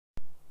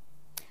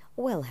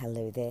Well,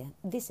 hello there.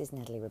 This is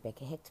Natalie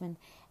Rebecca Hechtman,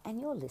 and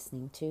you're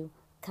listening to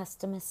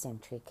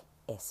Customer-Centric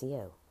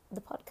SEO, the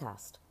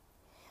podcast.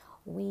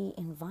 We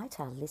invite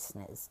our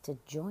listeners to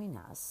join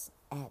us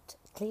at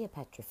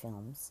Cleopatra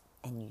Films,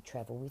 and you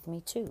travel with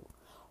me too,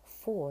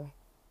 for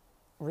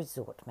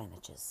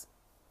Resortmanagers.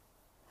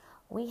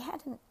 We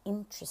had an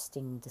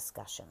interesting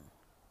discussion.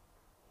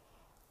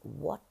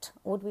 What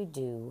would we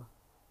do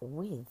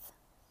with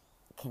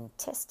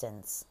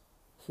contestants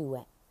who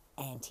are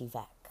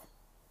anti-vax?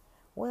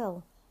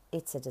 Well,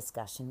 it's a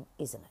discussion,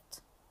 isn't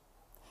it?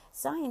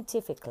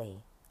 Scientifically,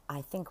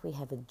 I think we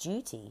have a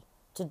duty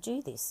to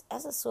do this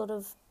as a sort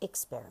of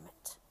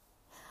experiment.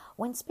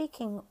 When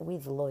speaking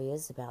with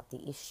lawyers about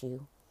the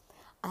issue,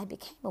 I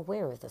became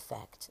aware of the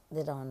fact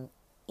that on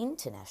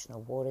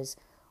international waters,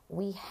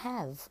 we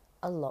have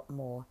a lot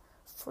more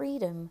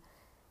freedom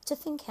to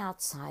think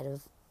outside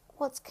of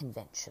what's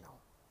conventional.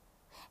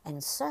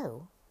 And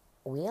so,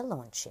 we are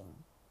launching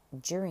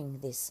during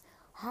this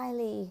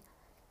highly,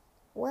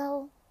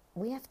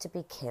 we have to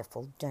be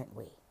careful, don't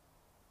we?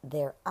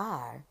 There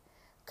are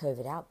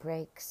COVID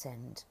outbreaks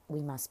and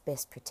we must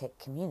best protect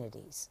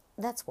communities.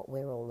 That's what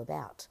we're all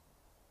about.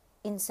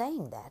 In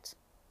saying that,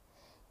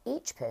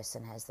 each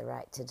person has the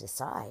right to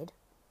decide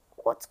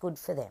what's good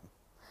for them.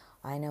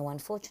 I know,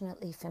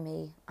 unfortunately for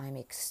me, I'm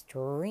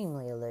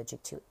extremely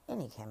allergic to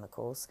any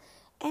chemicals,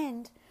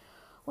 and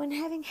when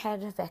having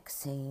had a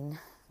vaccine,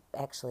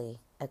 actually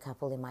a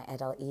couple in my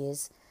adult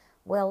years,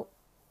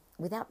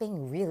 without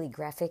being really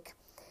graphic,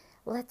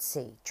 let's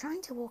see, trying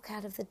to walk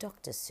out of the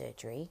doctor's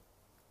surgery,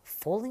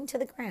 falling to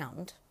the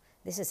ground.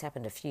 This has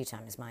happened a few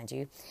times, mind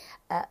you.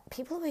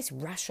 People always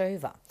rush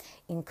over.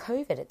 In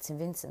COVID at St.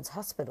 Vincent's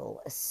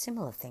Hospital, a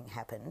similar thing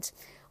happened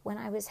when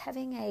I was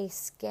having a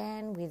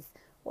scan with,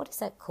 what is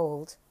that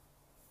called?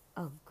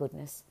 Oh,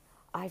 goodness.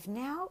 I've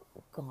now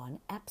gone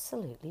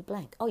absolutely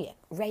blank. Oh, yeah,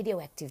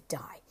 radioactive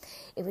dye.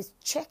 It was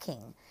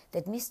checking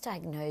that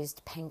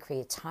misdiagnosed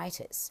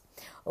pancreatitis,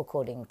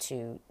 according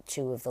to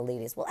two of the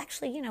leaders. Well,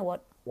 actually, you know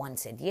what? One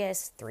said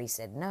yes, three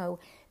said no.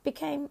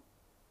 Became,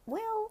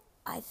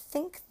 I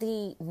think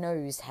the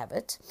no's have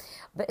it.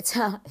 But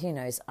who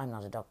knows? I'm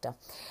not a doctor.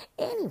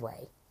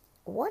 Anyway,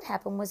 what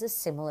happened was a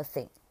similar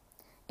thing.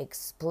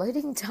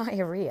 Exploding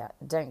diarrhea.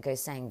 Don't go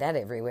saying that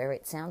everywhere.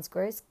 It sounds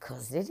gross,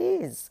 because it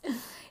is.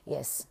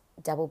 Yes,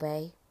 Double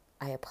Bay,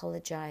 I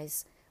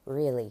apologize,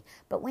 really.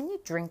 But when you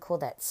drink all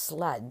that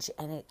sludge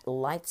and it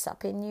lights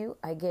up in you,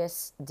 I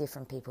guess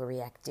different people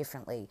react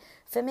differently.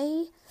 For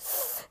me,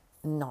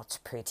 not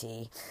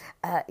pretty.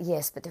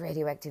 Yes, but the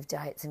radioactive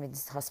dye at St.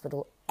 Vincent's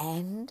Hospital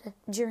and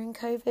during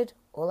COVID,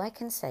 all I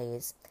can say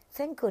is,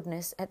 thank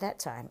goodness at that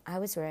time I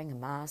was wearing a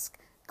mask,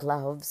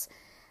 gloves,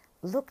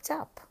 looked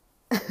up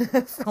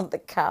from the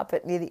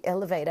carpet near the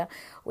elevator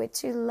where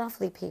two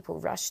lovely people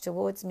rushed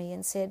towards me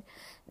and said,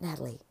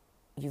 Natalie,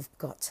 you've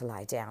got to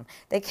lie down.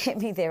 They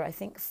kept me there, I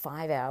think,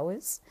 5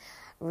 hours.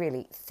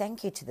 Really,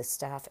 thank you to the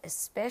staff,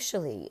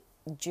 especially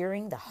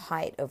during the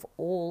height of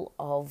all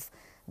of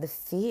the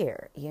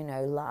fear.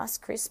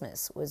 Last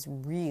Christmas was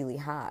really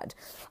hard.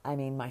 I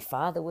mean, my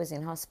father was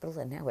in hospital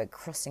and now we're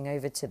crossing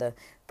over to the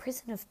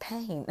Prison of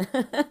Pain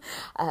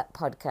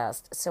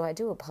podcast. So I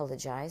do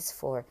apologize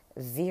for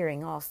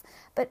veering off.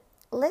 But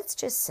let's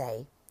just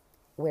say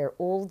we're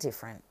all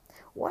different.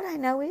 What I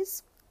know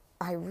is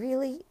I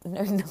really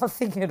know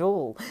nothing at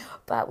all,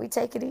 but we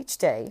take it each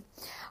day.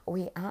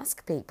 We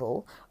ask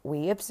people,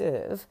 we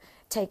observe,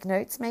 take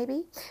notes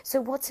maybe. So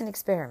what's an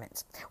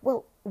experiment?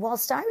 Well,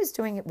 whilst I was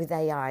doing it with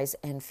AIs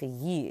and for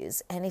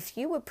years, and if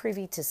you were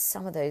privy to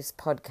some of those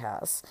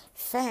podcasts,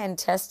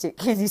 fantastic.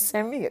 Can you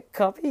send me a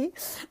copy?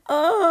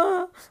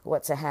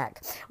 What's a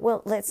hack?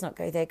 Well, let's not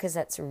go there because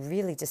that's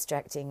really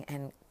distracting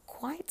and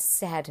quite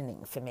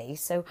saddening for me.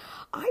 So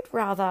I'd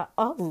rather,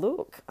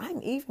 look,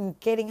 I'm even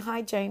getting,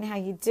 hi Jane, how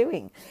you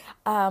doing?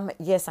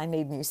 Yes, I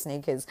need new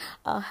sneakers.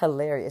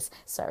 Hilarious.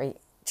 Sorry,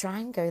 try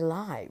and go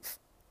live.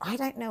 I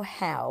don't know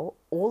how,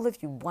 all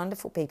of you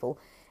wonderful people.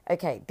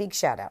 Okay, big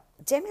shout out.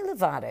 Demi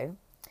Lovato,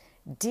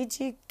 did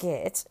you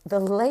get the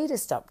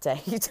latest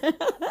update?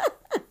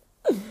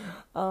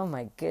 Oh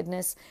my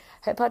goodness.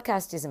 Her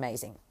podcast is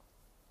amazing.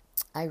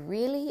 I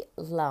really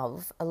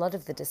love a lot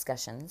of the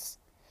discussions.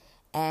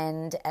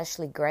 And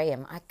Ashley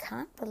Graham, I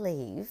can't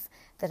believe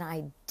that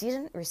I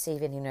didn't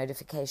receive any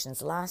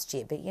notifications last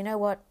year. But you know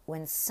what?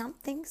 When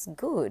something's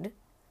good,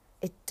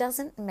 it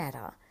doesn't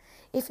matter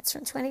if it's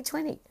from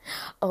 2020.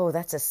 Oh,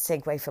 that's a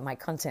segue for my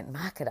content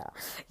marketer.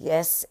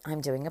 Yes, I'm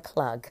doing a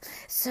plug.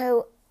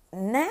 So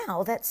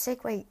now that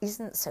segue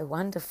isn't so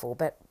wonderful,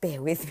 but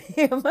bear with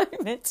me a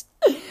moment.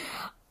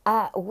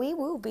 We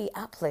will be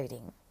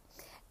uploading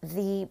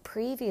the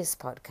previous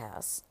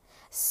podcasts.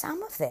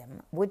 Some of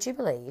them, would you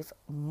believe,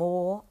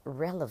 more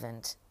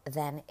relevant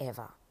than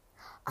ever.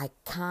 I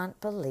can't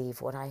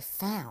believe what I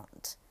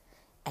found.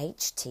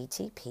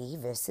 HTTP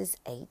versus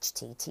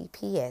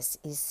HTTPS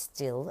is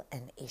still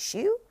an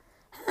issue?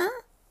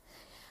 Huh?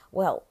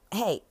 Well,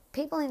 hey,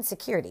 people in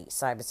security,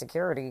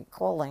 cybersecurity,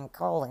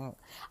 calling.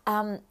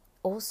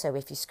 Also,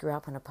 if you screw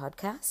up on a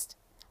podcast,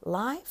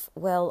 Live?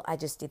 Well, I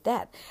just did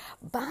that.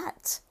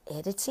 But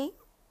editing?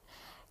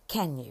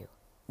 Can you?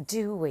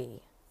 Do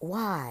we?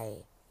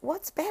 Why?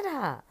 What's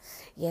better?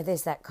 Yeah,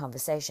 there's that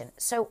conversation.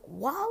 So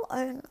while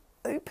on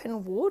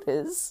open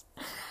waters,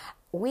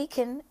 we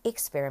can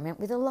experiment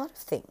with a lot of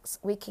things.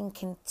 We can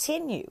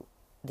continue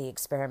the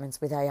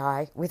experiments with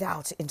AI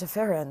without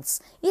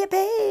interference.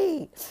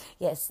 Yippee!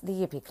 Yes, the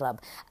Yippee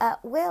Club. I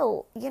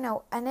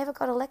never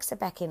got Alexa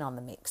back in on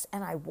the mix,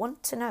 and I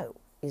want to know,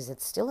 is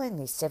it still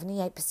only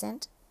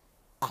 78%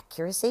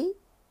 accuracy?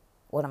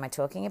 What am I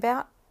talking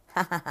about?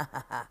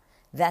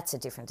 That's a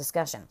different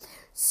discussion.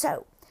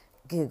 So,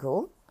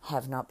 Google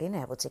have not been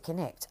able to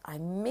connect. I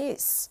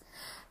miss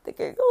the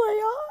Google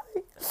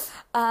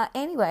AI.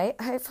 Anyway,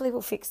 hopefully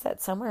we'll fix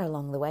that somewhere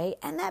along the way.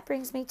 And that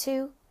brings me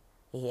to,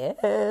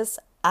 yes,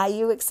 are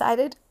you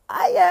excited?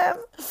 I am.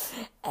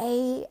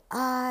 AIRV.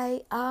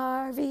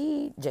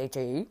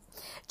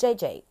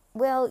 JJ.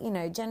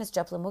 Well, Janis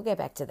Joplin, we'll go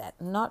back to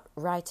that. Not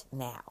right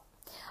now.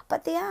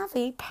 But the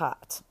RV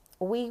part,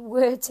 we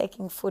were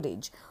taking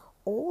footage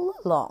all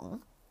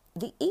along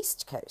the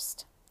East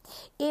Coast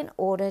in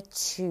order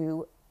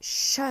to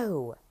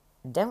show,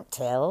 don't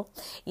tell,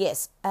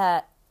 yes,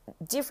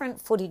 different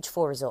footage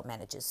for resort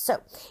managers.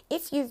 So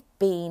if you've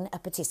been a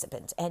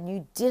participant and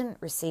you didn't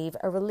receive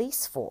a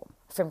release form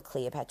from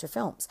Cleopatra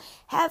Films,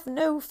 have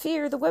no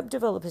fear, the web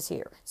developers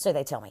here, so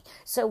they tell me.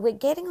 So we're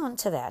getting on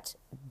to that.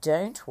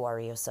 Don't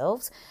worry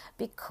yourselves,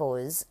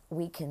 because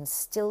we can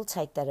still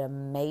take that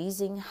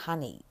amazing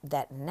honey,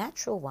 that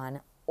natural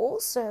one,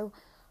 also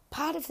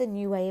part of the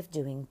new way of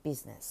doing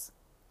business.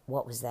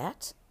 What was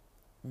that?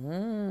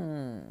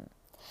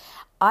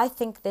 I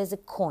think there's a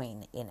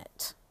coin in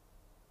it.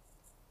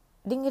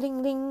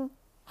 Ding-a-ding-ding.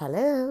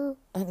 Hello?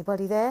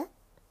 Anybody there?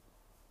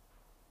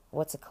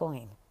 What's a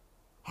coin?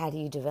 How do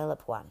you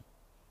develop one?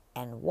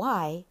 And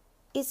why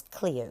is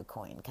Clio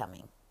Coin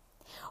coming?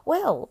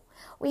 Well,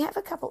 we have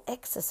a couple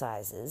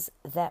exercises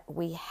that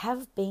we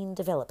have been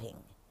developing.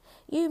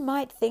 You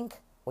might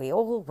think we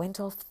all went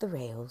off the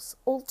rails,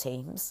 all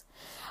teams.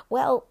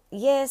 Well,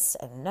 yes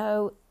and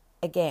no.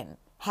 Again,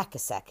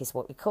 hack-a-sack is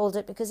what we called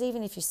it, because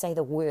even if you say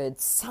the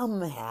word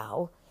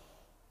somehow,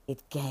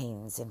 it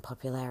gains in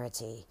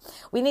popularity.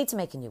 We need to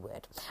make a new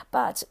word.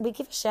 But we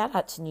give a shout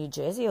out to New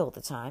Jersey all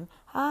the time.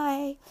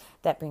 Hi.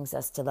 That brings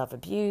us to Love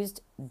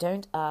Abused.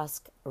 Don't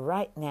ask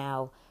right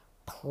now.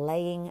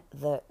 Playing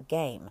the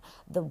game.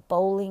 The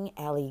bowling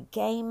alley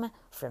game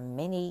from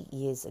many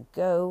years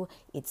ago.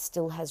 It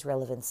still has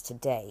relevance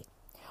today.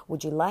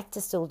 Would you like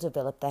to still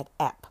develop that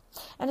app?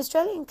 An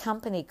Australian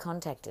company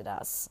contacted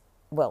us.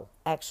 Well,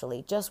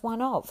 actually, just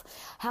one of.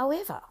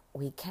 However,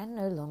 we can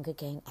no longer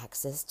gain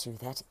access to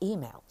that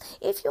email.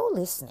 If you're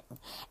listening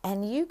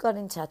and you got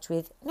in touch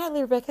with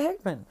Natalie Rebecca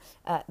Hegman,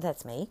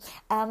 that's me,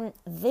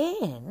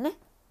 then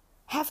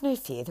have no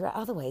fear. There are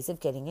other ways of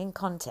getting in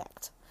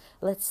contact.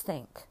 Let's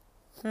think.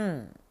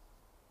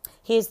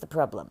 Here's the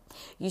problem.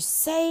 You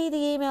say the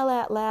email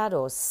out loud,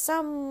 or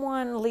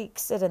someone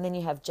leaks it, and then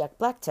you have Jack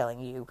Black telling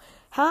you,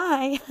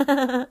 "Hi,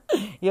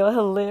 you're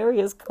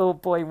hilarious, cool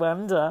boy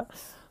wonder."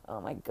 Oh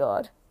my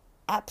God,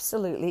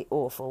 absolutely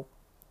awful.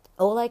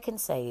 All I can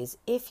say is,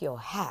 if you're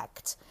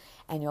hacked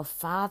and your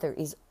father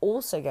is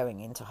also going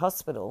into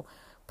hospital,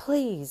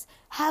 please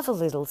have a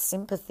little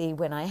sympathy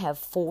when I have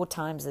 4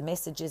 times the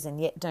messages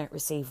and yet don't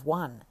receive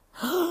one.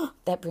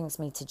 That brings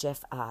me to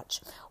Jeff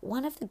Arch,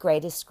 one of the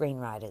greatest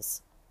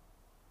screenwriters.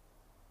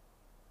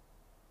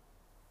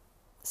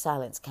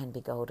 Silence can be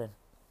golden.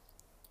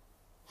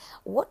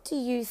 What do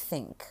you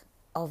think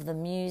of the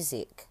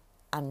music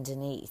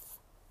underneath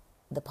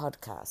the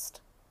podcast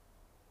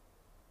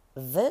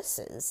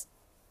versus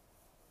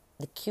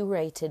the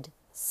curated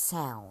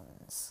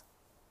sounds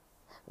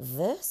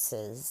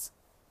versus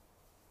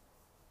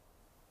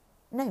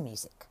no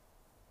music?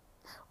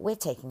 We're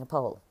taking a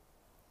poll.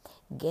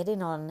 Get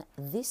in on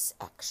this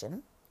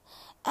action,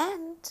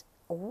 and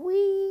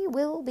we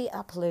will be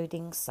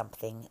uploading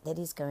something that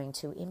is going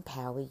to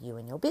empower you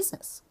in your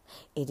business.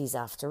 It is,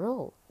 after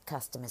all,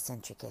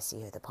 Customer-Centric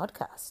SEO, the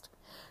podcast.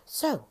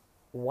 So,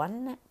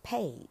 one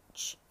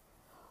page.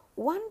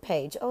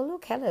 Oh,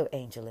 look, hello,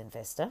 angel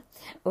investor.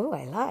 Oh,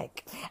 I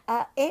like.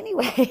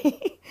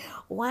 Anyway,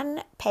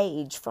 one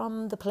page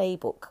from the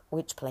playbook.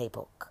 Which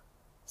playbook?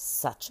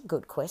 Such a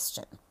good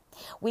question.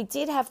 We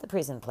did have the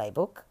prison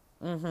playbook.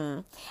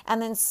 And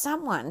then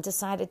someone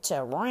decided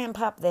to ramp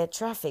up their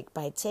traffic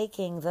by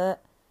taking the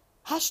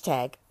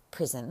hashtag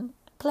prison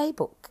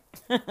playbook.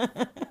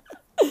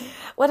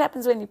 What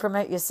happens when you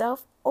promote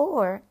yourself?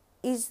 Or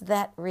is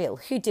that real?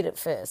 Who did it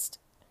first?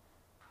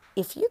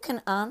 If you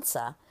can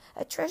answer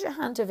a treasure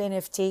hunt of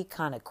NFT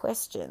kind of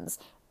questions,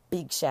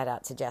 big shout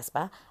out to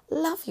Jasper.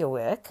 Love your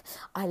work.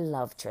 I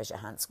love treasure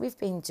hunts. We've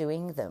been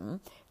doing them.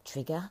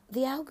 Trigger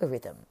the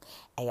algorithm.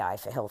 AI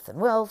for health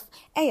and wealth.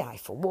 AI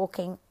for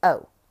walking.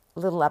 Oh,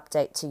 little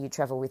update to you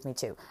travel with me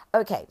too.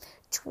 Okay,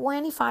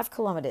 25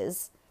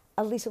 kilometers,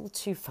 a little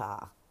too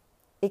far.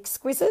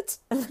 exquisite.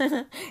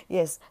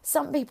 Yes,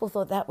 some people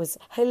thought that was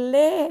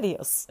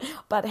hilarious.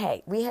 But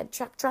hey, we had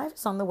truck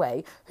drivers on the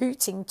way,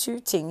 hooting,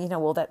 tooting,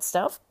 all that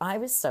stuff. I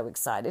was so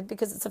excited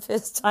because it's the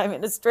first time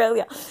in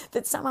Australia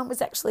that someone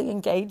was actually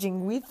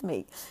engaging with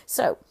me.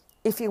 So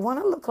if you want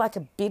to look like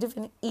a bit of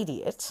an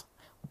idiot,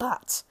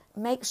 but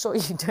make sure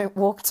you don't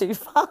walk too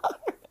far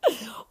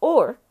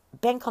or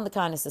bank on the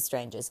kindness of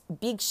strangers.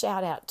 Big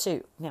shout out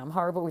too. Now, I'm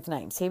horrible with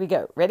names. Here we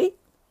go. Ready?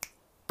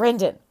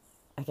 Brendan.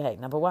 Okay,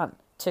 number 1,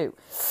 2.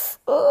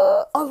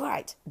 All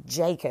right,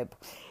 Jacob.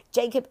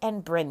 Jacob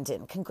and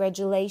Brendan,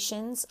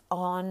 congratulations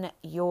on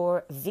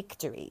your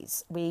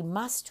victories. We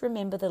must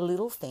remember the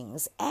little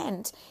things.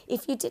 And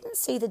if you didn't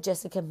see the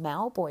Jessica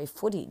Malboy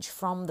footage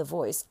from The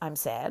Voice, I'm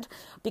sad,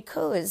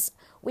 because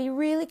we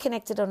really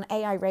connected on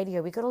AI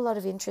radio. We got a lot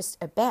of interest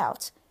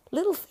about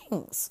little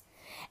things.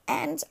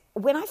 And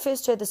when I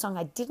first heard the song,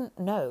 I didn't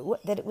know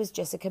that it was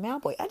Jessica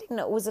Malboy. I didn't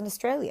know it was an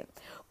Australian.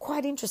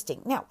 Quite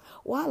interesting. Now,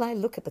 while I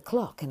look at the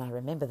clock and I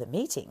remember the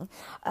meeting,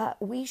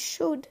 we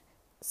should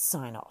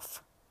sign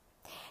off.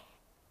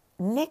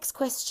 Next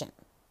question.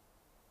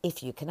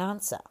 If you can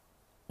answer,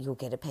 you'll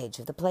get a page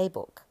of the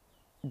playbook.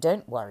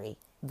 Don't worry,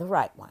 the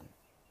right one.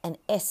 An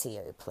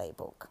SEO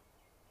playbook.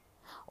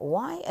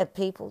 Why are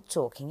people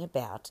talking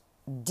about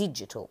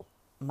digital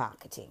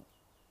marketing?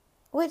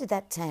 Where did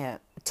that term,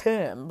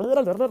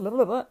 blah, blah, blah,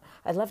 blah, blah,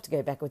 I'd love to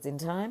go backwards in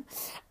time.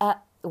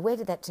 Where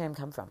did that term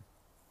come from?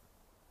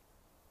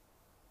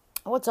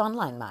 What's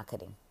online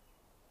marketing?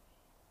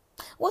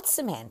 What's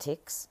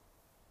semantics?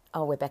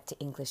 Oh, we're back to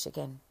English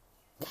again.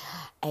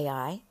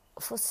 AI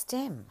for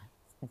STEM,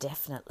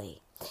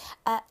 definitely.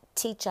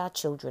 Teach our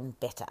children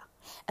better.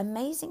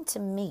 Amazing to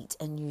meet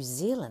a New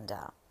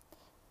Zealander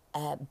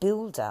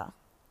builder.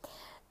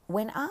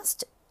 When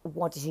asked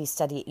what did he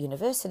study at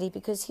university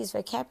because his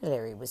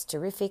vocabulary was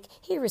terrific,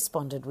 he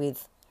responded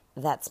with,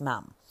 "That's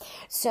mum."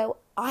 So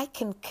I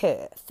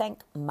concur.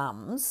 Thank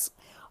mums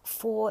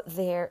for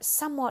their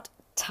somewhat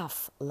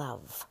tough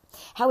love.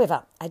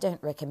 However, I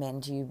don't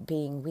recommend you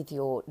being with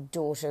your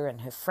daughter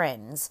and her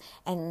friends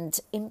and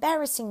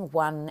embarrassing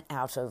 1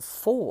 out of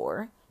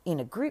 4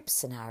 in a group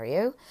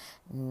scenario.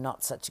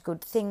 Not such a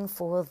good thing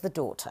for the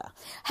daughter.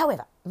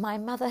 However, my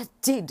mother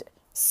did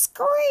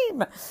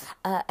scream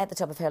at the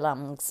top of her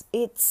lungs.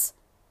 It's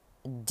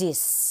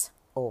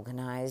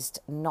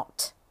disorganized,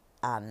 not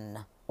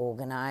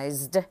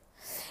unorganized.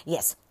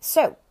 Yes,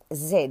 so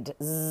Z.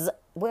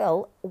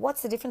 Well,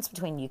 what's the difference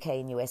between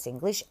UK and US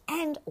English,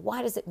 and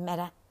why does it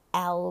matter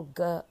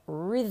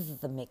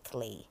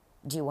algorithmically?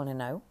 Do you want to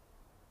know?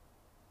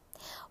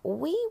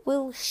 We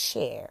will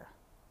share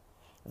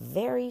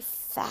very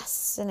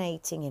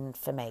fascinating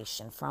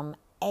information from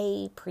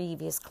a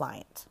previous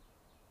client.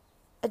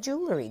 A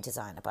jewellery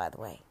designer, by the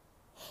way.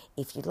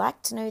 If you'd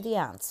like to know the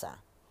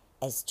answer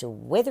as to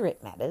whether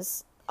it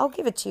matters, I'll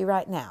give it to you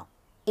right now.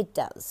 It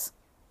does.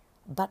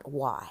 But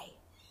why?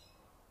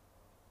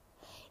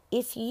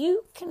 If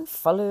you can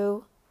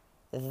follow,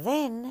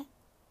 then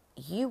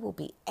you will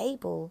be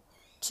able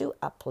to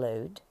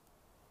upload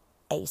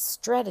a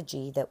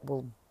strategy that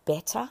will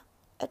better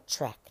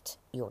attract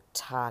your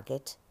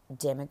target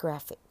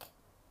demographic.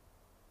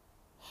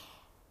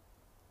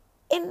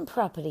 In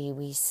property,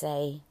 we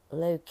say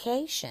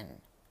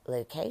location,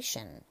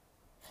 location,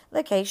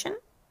 location.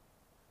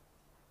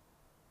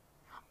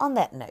 On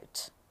that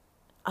note,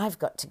 I've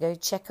got to go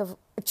check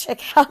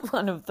out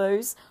one of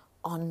those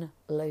on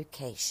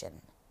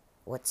location.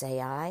 What's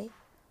AI?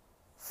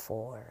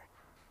 For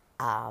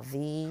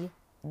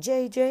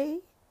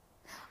RVJJ.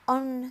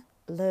 On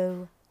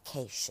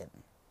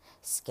location.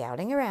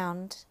 Scouting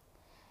around,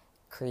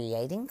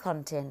 creating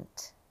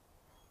content,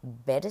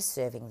 better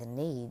serving the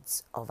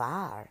needs of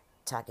our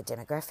target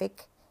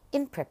demographic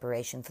in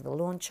preparation for the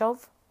launch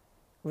of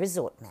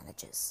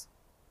Resortmanagers.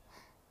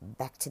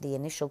 Back to the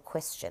initial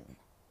question.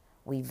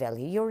 We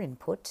value your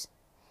input,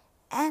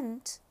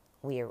 and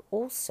we are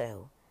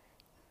also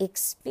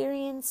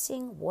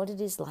experiencing what it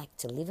is like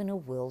to live in a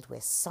world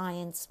where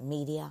science,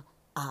 media,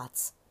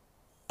 arts,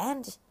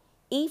 and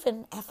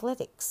even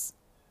athletics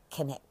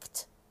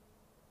connect.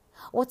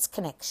 What's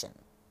connection?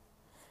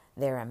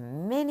 There are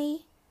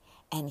many,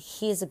 and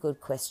here's a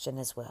good question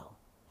as well.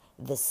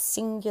 The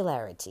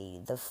singularity,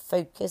 the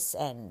focus,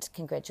 and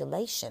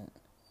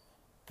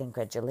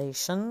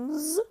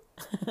congratulations,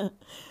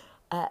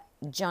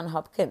 John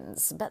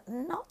Hopkins, but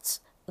not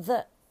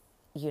the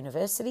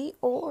university,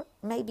 or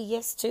maybe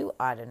yes too,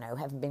 I don't know,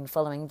 haven't been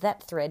following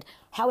that thread.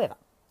 However,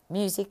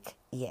 music,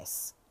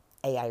 yes.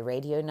 AI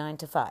radio 9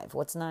 to 5.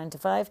 What's 9 to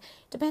 5?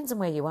 Depends on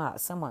where you are.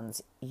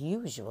 Someone's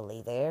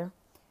usually there.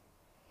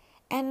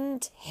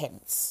 And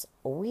hence,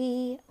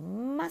 we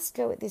must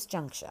go at this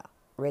juncture.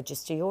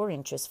 Register your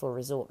interest for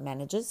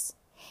Resortmanagers.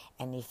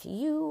 And if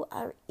you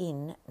are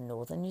in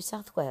northern New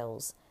South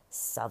Wales,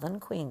 southern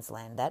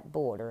Queensland, that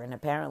border, and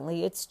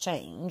apparently it's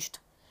changed,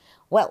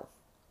 well,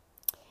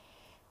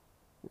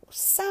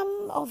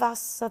 some of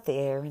us are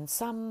there and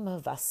some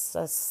of us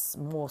are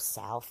more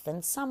south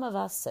and some of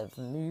us have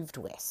moved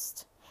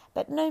west.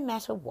 But no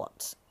matter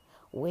what,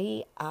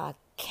 we are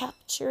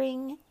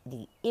capturing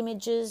the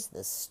images,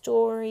 the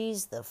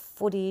stories, the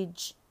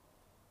footage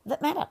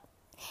that matter.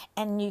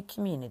 And new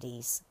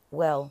communities,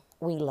 well,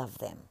 we love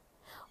them.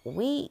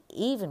 We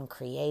even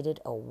created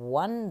a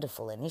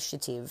wonderful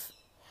initiative,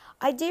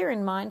 idea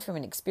in mind from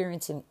an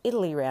experience in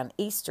Italy around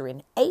Easter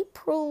in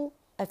April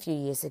a few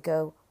years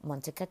ago,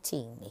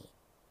 Montecatini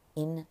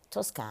in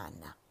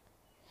Toscana.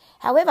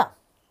 However,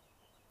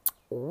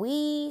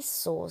 we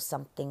saw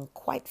something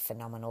quite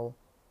phenomenal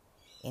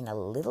in a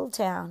little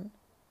town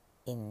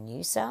in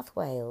New South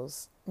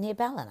Wales near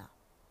Ballina.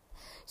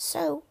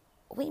 So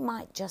we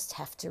might just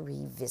have to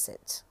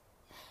revisit.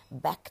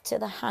 Back to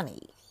the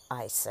honey,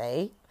 I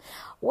say.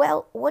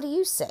 Well, what do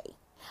you say?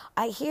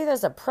 I hear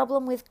there's a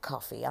problem with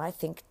coffee. I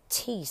think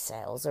tea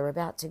sales are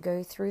about to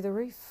go through the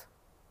roof.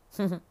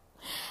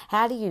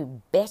 How do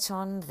you bet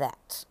on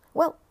that?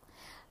 Well,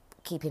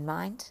 keep in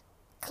mind,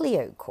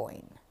 Clio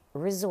Coin,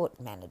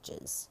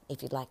 Resortmanagers,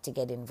 if you'd like to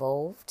get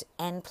involved.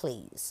 And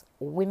please,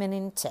 women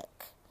in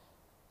tech,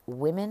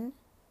 women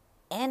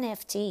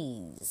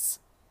NFTs.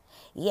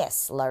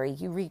 Yes, Laurie,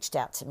 you reached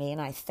out to me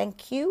and I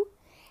thank you.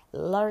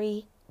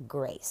 Laurie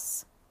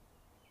Grace,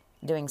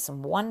 doing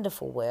some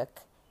wonderful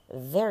work,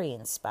 very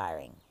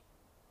inspiring.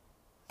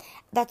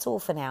 That's all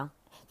for now.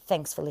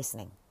 Thanks for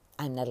listening.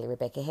 I'm Natalie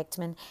Rebecca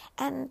Hechtman,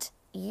 and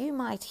you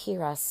might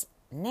hear us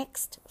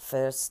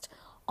first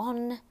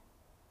on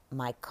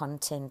my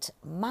Content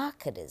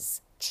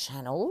Marketers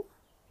channel,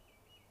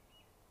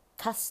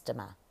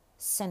 Customer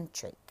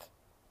Centric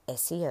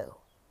SEO,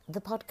 the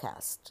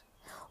podcast.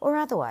 Or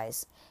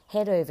otherwise,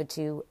 head over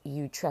to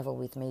You Travel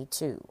With Me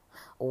Too,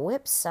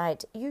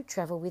 website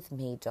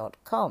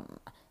youtravelwithme.com,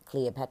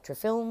 Cleopatra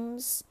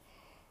Films,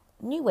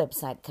 new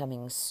website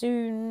coming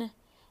soon,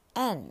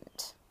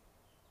 and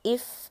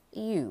if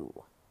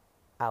you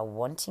are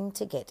wanting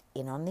to get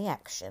in on the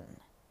action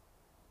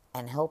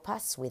and help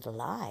us with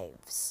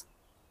lives,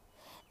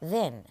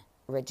 then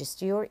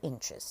register your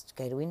interest.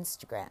 Go to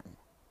Instagram.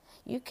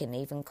 You can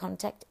even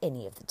contact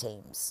any of the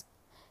teams.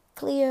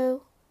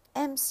 Cleo,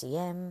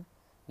 MCM,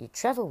 You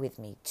Travel With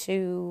Me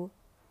Too,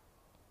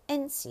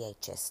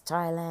 NCHS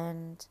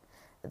Thailand.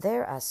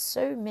 There are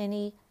so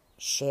many.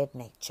 Shared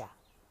nature.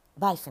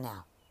 Bye for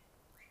now.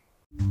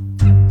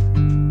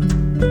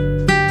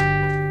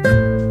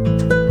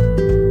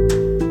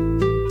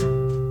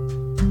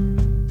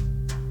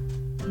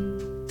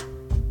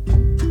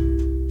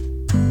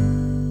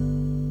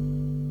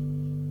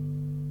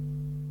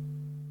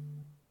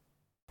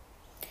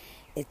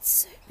 It's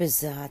so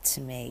bizarre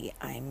to me.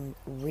 I'm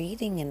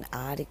reading an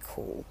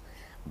article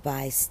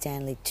by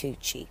Stanley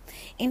Tucci.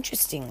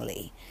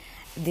 Interestingly,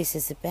 this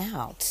is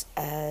about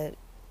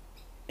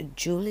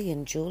Julie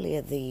and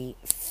Julia, the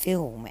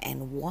film,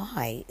 and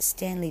why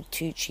Stanley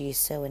Tucci is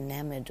so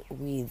enamored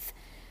with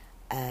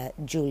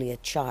Julia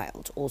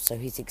Child. Also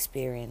his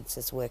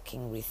experiences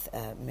working with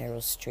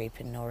Meryl Streep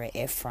and Nora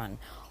Ephron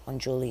on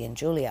Julie and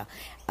Julia.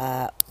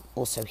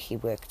 Also he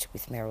worked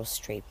with Meryl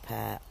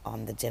Streep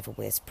on The Devil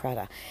Wears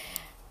Prada.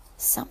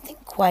 Something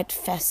quite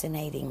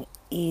fascinating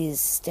is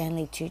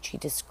Stanley Tucci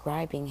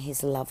describing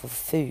his love of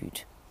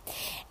food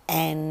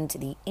and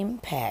the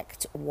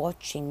impact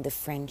watching the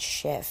French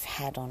chef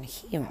had on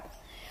him.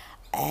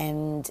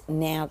 And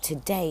now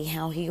today,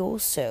 how he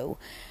also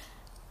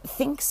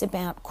thinks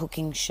about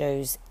cooking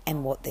shows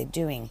and what they're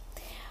doing.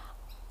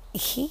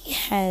 He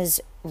has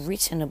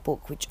written a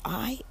book which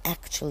I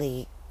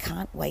actually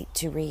can't wait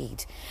to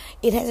read.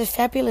 It has a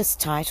fabulous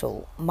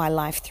title, My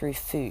Life Through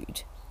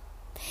Food.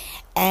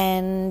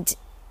 And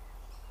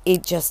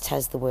it just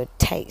has the word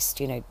taste,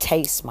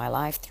 taste my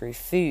life through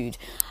food.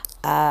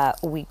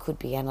 We could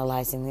be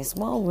analysing this,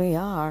 well, we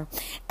are,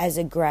 as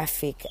a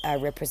graphic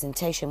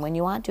representation. When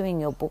you are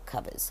doing your book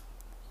covers,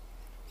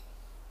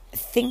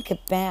 think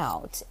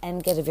about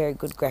and get a very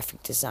good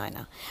graphic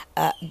designer,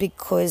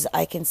 because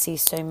I can see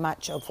so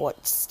much of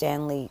what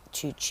Stanley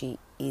Tucci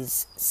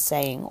is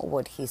saying, or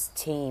what his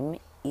team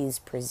is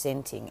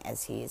presenting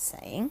as he is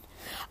saying.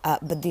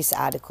 But this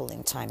article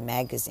in Time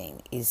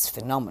magazine is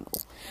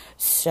phenomenal.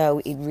 So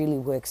it really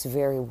works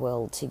very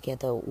well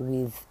together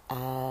with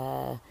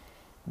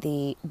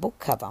the book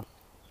cover.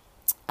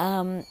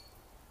 The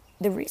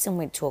reason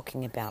we're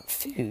talking about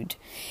food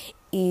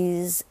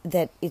is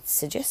that it's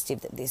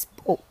suggestive that this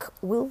book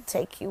will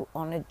take you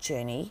on a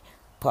journey,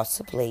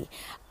 possibly,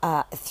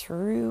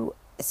 through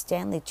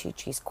Stanley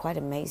Tucci's quite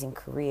amazing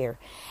career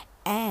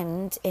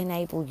and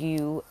enable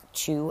you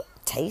to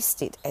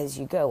taste it as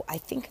you go. I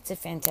think it's a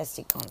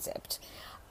fantastic concept.